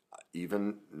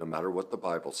 even no matter what the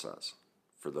Bible says,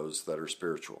 for those that are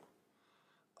spiritual,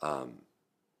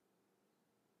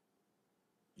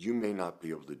 you may not be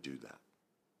able to do that.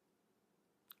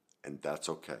 And that's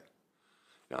okay.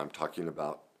 Now I'm talking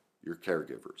about your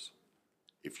caregivers.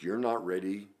 If you're not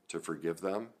ready to forgive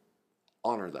them,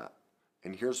 honor that.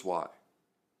 And here's why.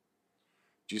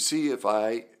 Do you see, if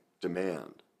I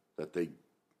demand that they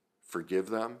forgive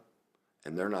them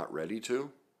and they're not ready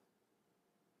to,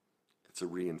 it's a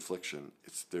reinfliction.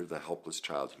 They're the helpless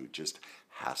child who just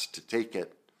has to take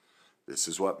it. This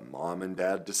is what mom and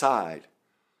dad decide.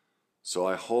 So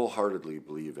I wholeheartedly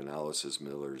believe in Alice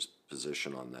Miller's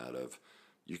position on that of,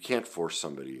 you can't force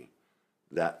somebody,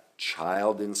 that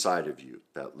child inside of you,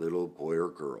 that little boy or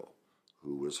girl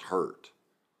who was hurt,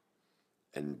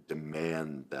 and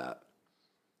demand that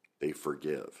they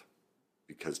forgive.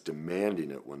 Because demanding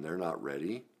it when they're not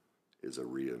ready is a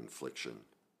reinfliction.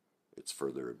 It's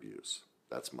further abuse.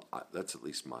 That's at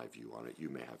least my view on it. You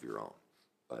may have your own.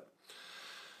 But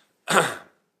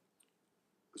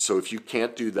so if you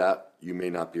can't do that, you may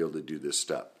not be able to do this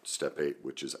step 8,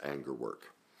 which is anger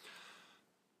work.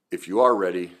 If you are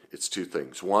ready, it's 2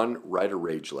 things. 1, write a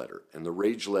rage letter. And the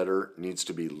rage letter needs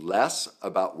to be less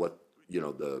about what,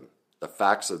 the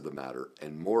facts of the matter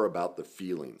and more about the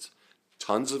feelings.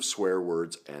 Tons of swear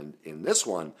words, and in this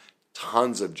one,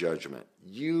 tons of judgment.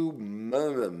 You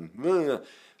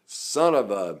son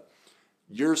of a,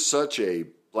 you're such a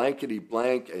blankety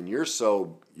blank, and you're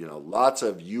so, lots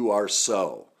of you are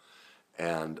so.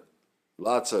 And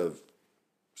lots of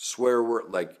swear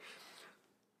word, like,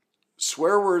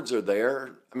 swear words are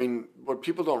there. I mean, what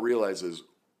people don't realize is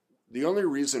the only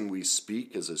reason we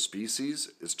speak as a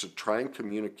species is to try and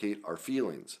communicate our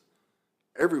feelings.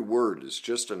 Every word is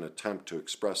just an attempt to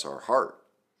express our heart.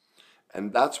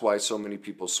 And that's why so many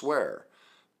people swear.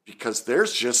 Because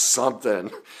there's just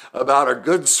something about a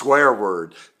good swear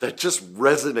word that just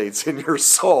resonates in your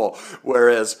soul.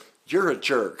 Whereas you're a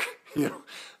jerk.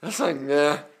 That's like,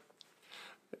 nah.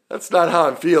 That's not how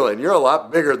I'm feeling. You're a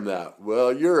lot bigger than that.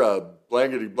 Well, you're a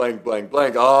blankety blank, blank,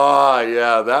 blank. Oh,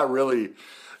 yeah,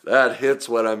 that hits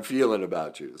what I'm feeling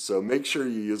about you. So make sure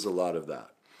you use a lot of that.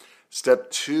 Step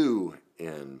 2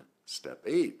 in step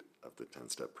 8 of the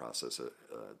 10-step process of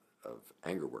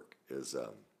anger work is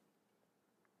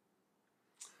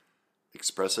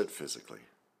express it physically.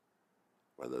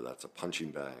 Whether that's a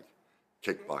punching bag,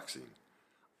 kickboxing.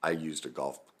 I used a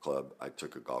golf club. I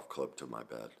took a golf club to my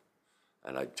bed.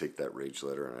 And I'd take that rage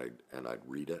letter and I'd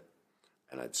read it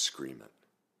and I'd scream it.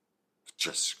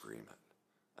 Just scream it.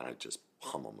 And I'd just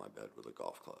pummel my bed with a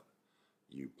golf club.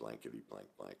 You blankety blank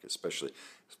blank. Especially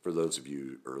for those of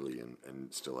you early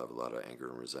and still have a lot of anger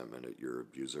and resentment at your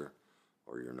abuser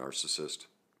or your narcissist.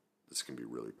 This can be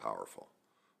really powerful.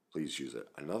 please use it.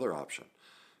 Another option,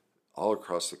 all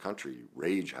across the country,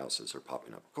 rage houses are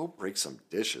popping up. Go break some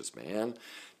dishes, man.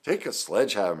 Take a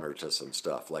sledgehammer to some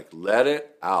stuff. Like, let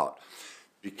it out.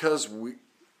 Because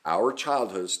our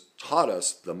childhoods taught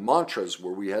us the mantras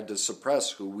where we had to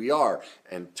suppress who we are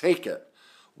and take it.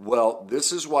 Well,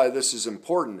 this is why this is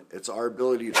important. It's our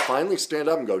ability to finally stand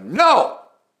up and go, no!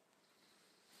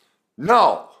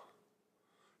 No!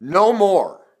 No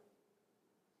more.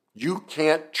 You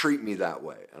can't treat me that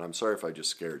way. And I'm sorry if I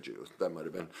just scared you. That might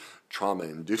have been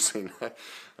trauma-inducing.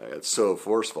 It's so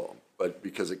forceful. But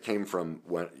because it came from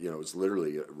when, it was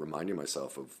literally reminding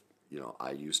myself of,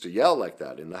 I used to yell like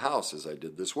that in the house as I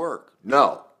did this work.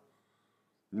 No.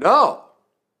 No.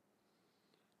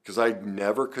 Because I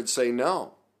never could say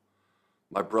no.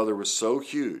 My brother was so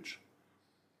huge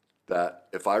that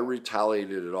if I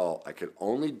retaliated at all, I could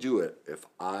only do it if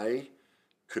I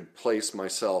could place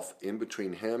myself in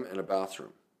between him and a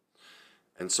bathroom.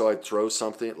 And so I'd throw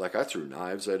something, like I threw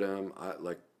knives at him.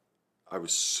 I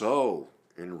was so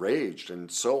enraged and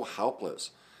so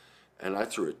helpless. And I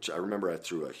remember I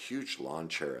threw a huge lawn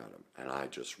chair at him, and I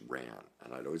just ran.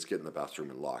 And I'd always get in the bathroom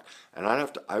and lock. And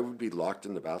I would be locked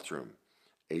in the bathroom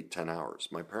 8-10 hours.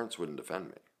 My parents wouldn't defend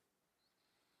me.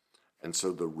 And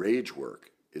so the rage work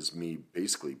is me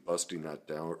basically busting that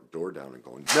door down and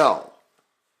going, no.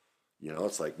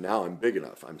 It's like, now I'm big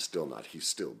enough. I'm still not. He's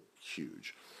still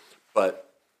huge.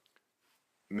 But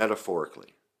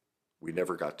metaphorically, we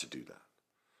never got to do that.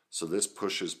 So this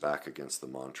pushes back against the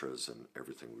mantras and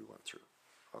everything we went through.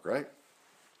 Okay?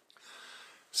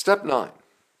 Step 9,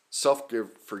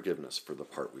 self-forgiveness for the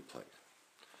part we played.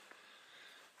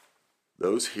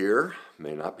 Those here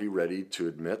may not be ready to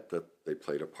admit that they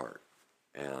played a part.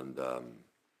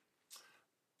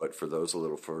 But for those a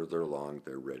little further along,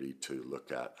 they're ready to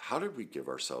look at, how did we give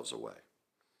ourselves away?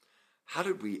 How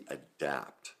did we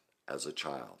adapt as a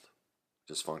child,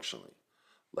 dysfunctionally?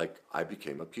 Like, I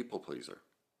became a people pleaser.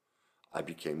 I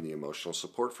became the emotional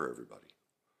support for everybody.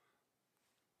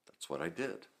 That's what I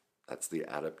did. That's the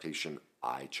adaptation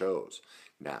I chose.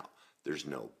 Now, there's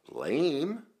no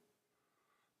blame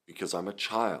because I'm a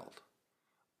child.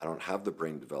 I don't have the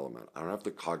brain development. I don't have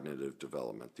the cognitive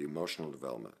development, the emotional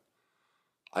development.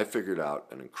 I figured out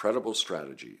an incredible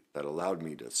strategy that allowed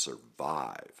me to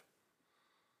survive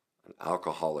an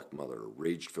alcoholic mother, a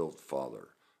rage-filled father,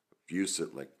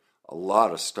 abusive, like a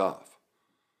lot of stuff.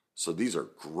 So these are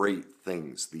great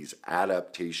things, these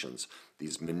adaptations,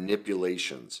 these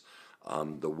manipulations,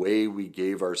 the way we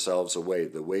gave ourselves away,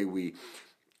 the way we,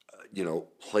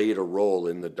 played a role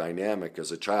in the dynamic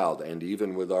as a child and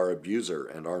even with our abuser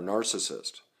and our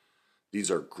narcissist.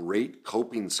 These are great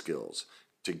coping skills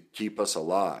to keep us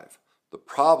alive. The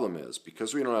problem is,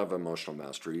 because we don't have emotional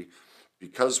mastery,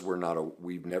 because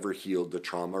we've never healed the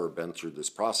trauma or been through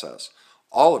this process,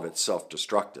 all of it's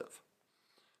self-destructive.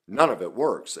 None of it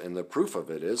works, and the proof of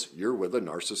it is you're with a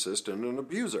narcissist and an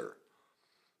abuser.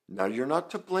 Now, you're not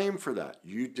to blame for that.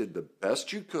 You did the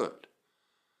best you could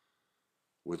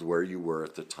with where you were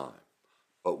at the time.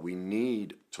 But we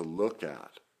need to look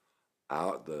at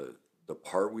the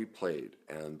part we played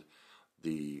and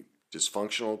the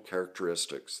dysfunctional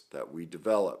characteristics that we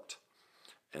developed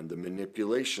and the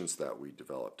manipulations that we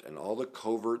developed and all the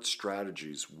covert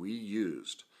strategies we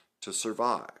used to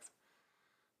survive.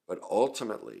 But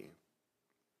ultimately,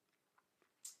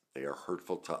 they are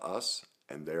hurtful to us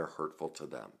and they are hurtful to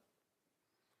them.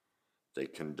 They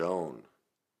condone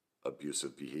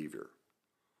abusive behavior.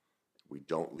 We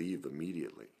don't leave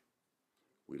immediately.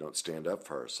 We don't stand up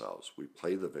for ourselves. We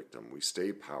play the victim. We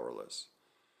stay powerless.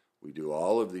 We do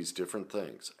all of these different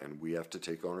things, and we have to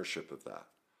take ownership of that.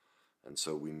 And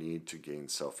so we need to gain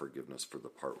self-forgiveness for the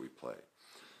part we play.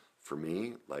 For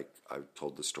me, like I've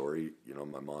told the story,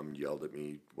 my mom yelled at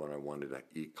me when I wanted to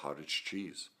eat cottage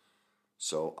cheese.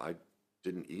 So I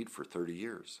didn't eat for 30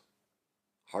 years.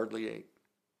 Hardly ate.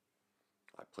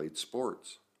 I played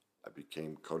sports. I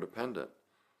became codependent.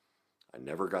 I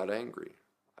never got angry.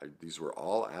 These were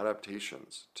all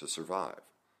adaptations to survive.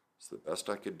 It's the best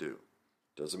I could do.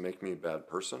 Doesn't make me a bad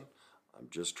person. I'm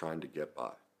just trying to get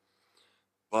by.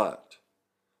 But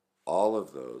all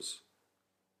of those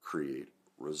create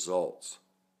results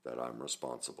that I'm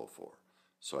responsible for.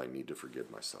 So I need to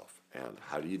forgive myself. And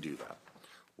how do you do that?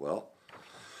 Well,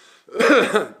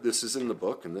 this is in the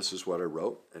book, and this is what I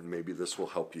wrote, and maybe this will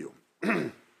help you.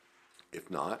 If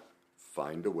not,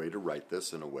 find a way to write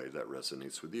this in a way that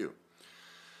resonates with you.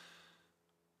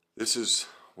 This is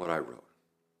what I wrote.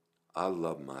 I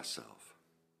love myself,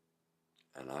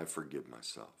 and I forgive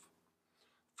myself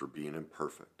for being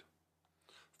imperfect,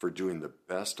 for doing the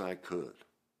best I could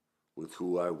with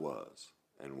who I was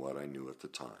and what I knew at the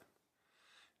time.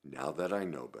 Now that I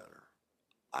know better,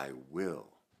 I will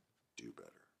do better.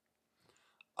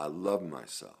 I love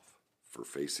myself for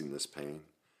facing this pain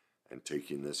and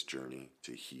taking this journey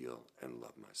to heal and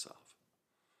love myself.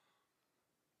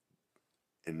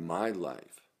 In my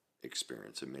life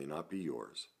experience, it may not be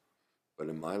yours, but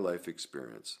in my life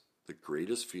experience, the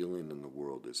greatest feeling in the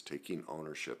world is taking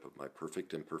ownership of my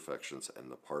perfect imperfections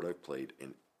and the part I've played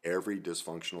in every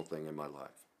dysfunctional thing in my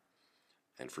life,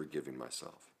 and forgiving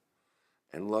myself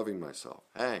and loving myself.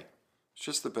 Hey, it's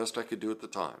just the best I could do at the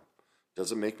time.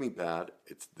 Doesn't make me bad.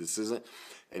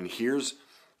 And here's,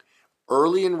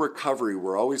 early in recovery,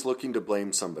 we're always looking to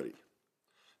blame somebody.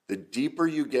 The deeper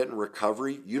you get in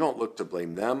recovery, you don't look to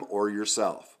blame them or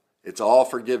yourself. It's all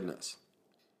forgiveness.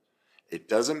 It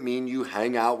doesn't mean you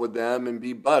hang out with them and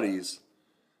be buddies,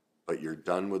 but you're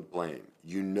done with blame.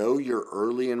 You know you're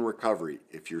early in recovery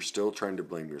if you're still trying to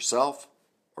blame yourself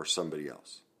or somebody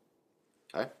else.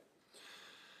 Okay?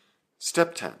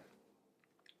 Step 10.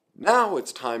 Now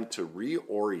it's time to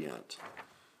reorient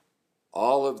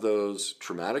all of those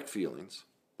traumatic feelings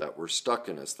that were stuck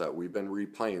in us, that we've been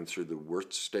replaying through the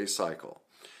worst-day cycle.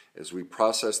 As we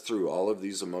process through all of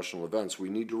these emotional events, we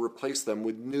need to replace them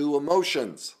with new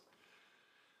emotions.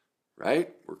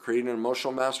 Right? We're creating an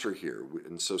emotional mastery here.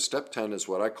 And so step 10 is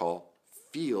what I call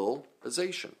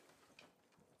feelization.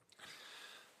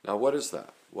 Now, what is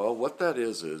that? Well, what that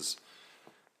is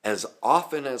as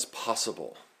often as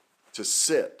possible to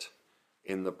sit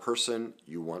in the person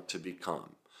you want to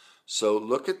become. So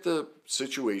look at the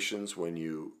situations when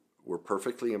you were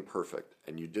perfectly imperfect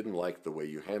and you didn't like the way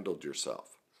you handled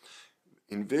yourself.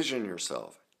 Envision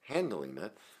yourself handling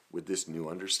it with this new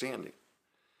understanding.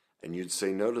 And you'd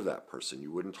say no to that person.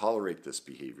 You wouldn't tolerate this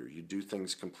behavior. You'd do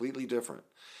things completely different.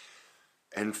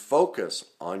 And focus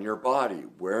on your body.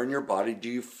 Where in your body do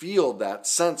you feel that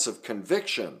sense of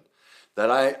conviction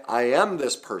that I am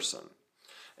this person?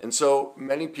 And so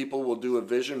many people will do a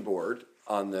vision board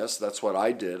on this. That's what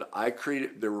I did.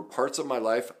 There were parts of my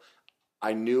life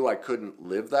I knew I couldn't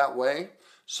live that way.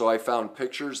 So I found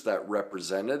pictures that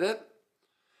represented it.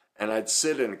 And I'd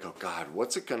sit in and go, God,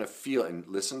 what's it going to feel? And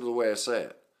listen to the way I say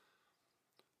it.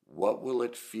 What will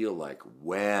it feel like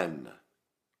when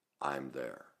I'm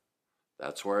there?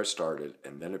 That's where I started.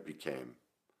 And then it became,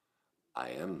 I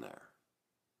am there.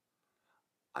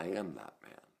 I am that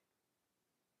man.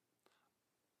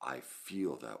 I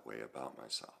feel that way about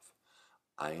myself.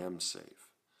 I am safe.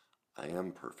 I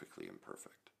am perfectly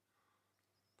imperfect.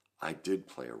 I did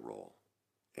play a role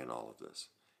in all of this.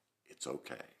 It's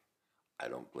okay. I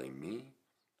don't blame me.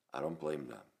 I don't blame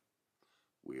them.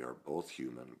 We are both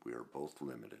human. We are both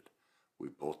limited. We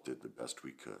both did the best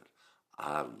we could.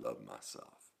 I love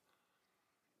myself.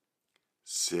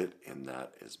 Sit in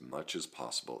that as much as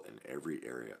possible in every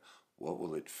area. What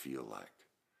will it feel like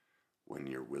when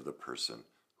you're with a person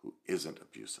who isn't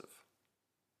abusive,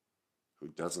 who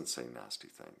doesn't say nasty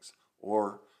things,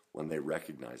 or when they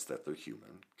recognize that they're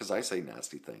human? Because I say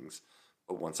nasty things,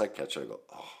 but once I catch it, I go,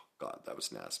 oh, God, that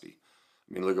was nasty.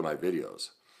 I mean, look at my videos.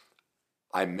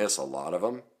 I miss a lot of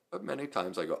them, but many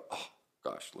times I go, oh,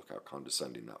 gosh, look how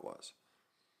condescending that was.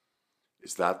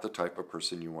 Is that the type of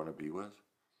person you want to be with?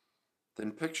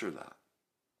 Then picture that.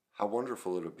 How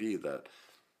wonderful it would be that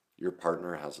your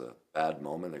partner has a bad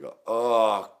moment. They go,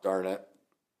 oh, darn it.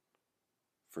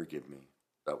 Forgive me.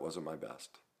 That wasn't my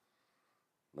best.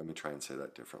 Let me try and say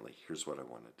that differently. Here's what I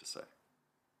wanted to say.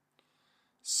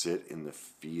 Sit in the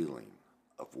feeling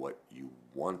of what you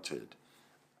wanted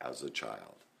as a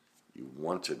child. You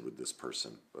wanted with this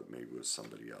person, but maybe with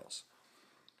somebody else.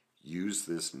 Use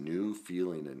this new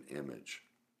feeling and image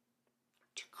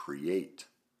to create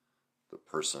the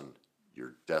person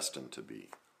you're destined to be,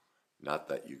 not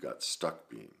that you got stuck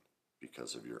being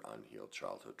because of your unhealed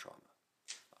childhood trauma.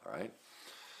 All right?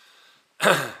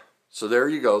 So there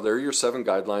you go. There are your 7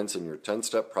 guidelines in your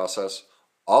 10-step process.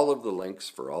 All of the links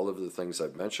for all of the things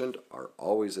I've mentioned are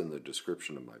always in the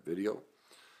description of my video.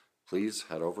 Please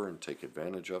head over and take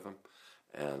advantage of them.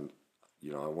 And,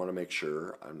 I want to make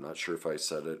sure, I'm not sure if I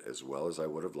said it as well as I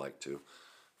would have liked to.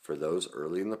 For those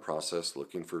early in the process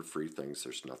looking for free things,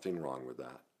 there's nothing wrong with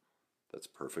that. That's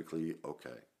perfectly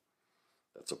okay.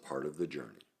 That's a part of the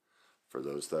journey. For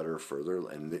those that are further,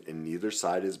 and neither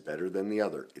side is better than the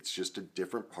other. It's just a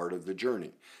different part of the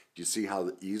journey. Do you see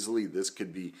how easily this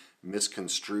could be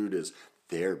misconstrued as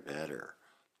they're better?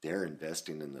 They're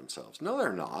investing in themselves. No,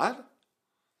 they're not.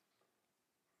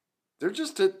 They're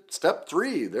just at step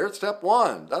 3. They're at step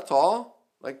 1. That's all.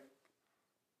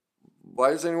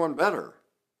 Why is anyone better?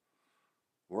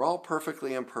 We're all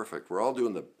perfectly imperfect. We're all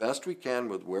doing the best we can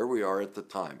with where we are at the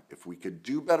time. If we could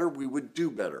do better, we would do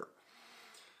better.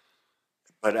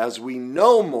 But as we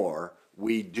know more,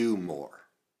 we do more.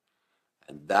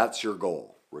 And that's your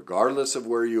goal, regardless of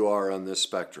where you are on this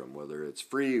spectrum, whether it's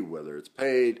free, whether it's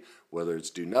paid, whether it's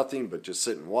do nothing but just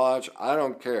sit and watch. I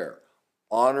don't care.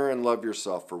 Honor and love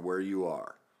yourself for where you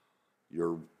are.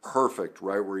 You're perfect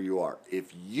right where you are.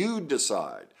 If you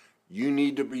decide you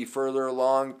need to be further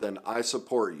along, then I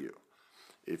support you.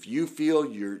 If you feel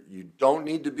you don't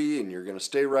need to be and you're going to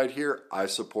stay right here, I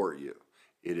support you.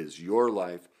 It is your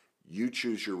life. You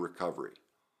choose your recovery.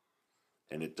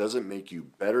 And it doesn't make you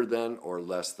better than or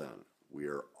less than. We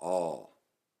are all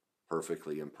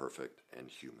perfectly imperfect and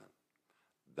human.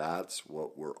 That's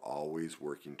what we're always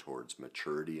working towards,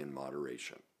 maturity and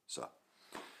moderation. So,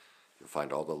 you'll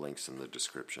find all the links in the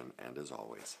description, and as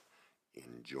always,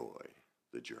 enjoy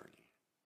the journey.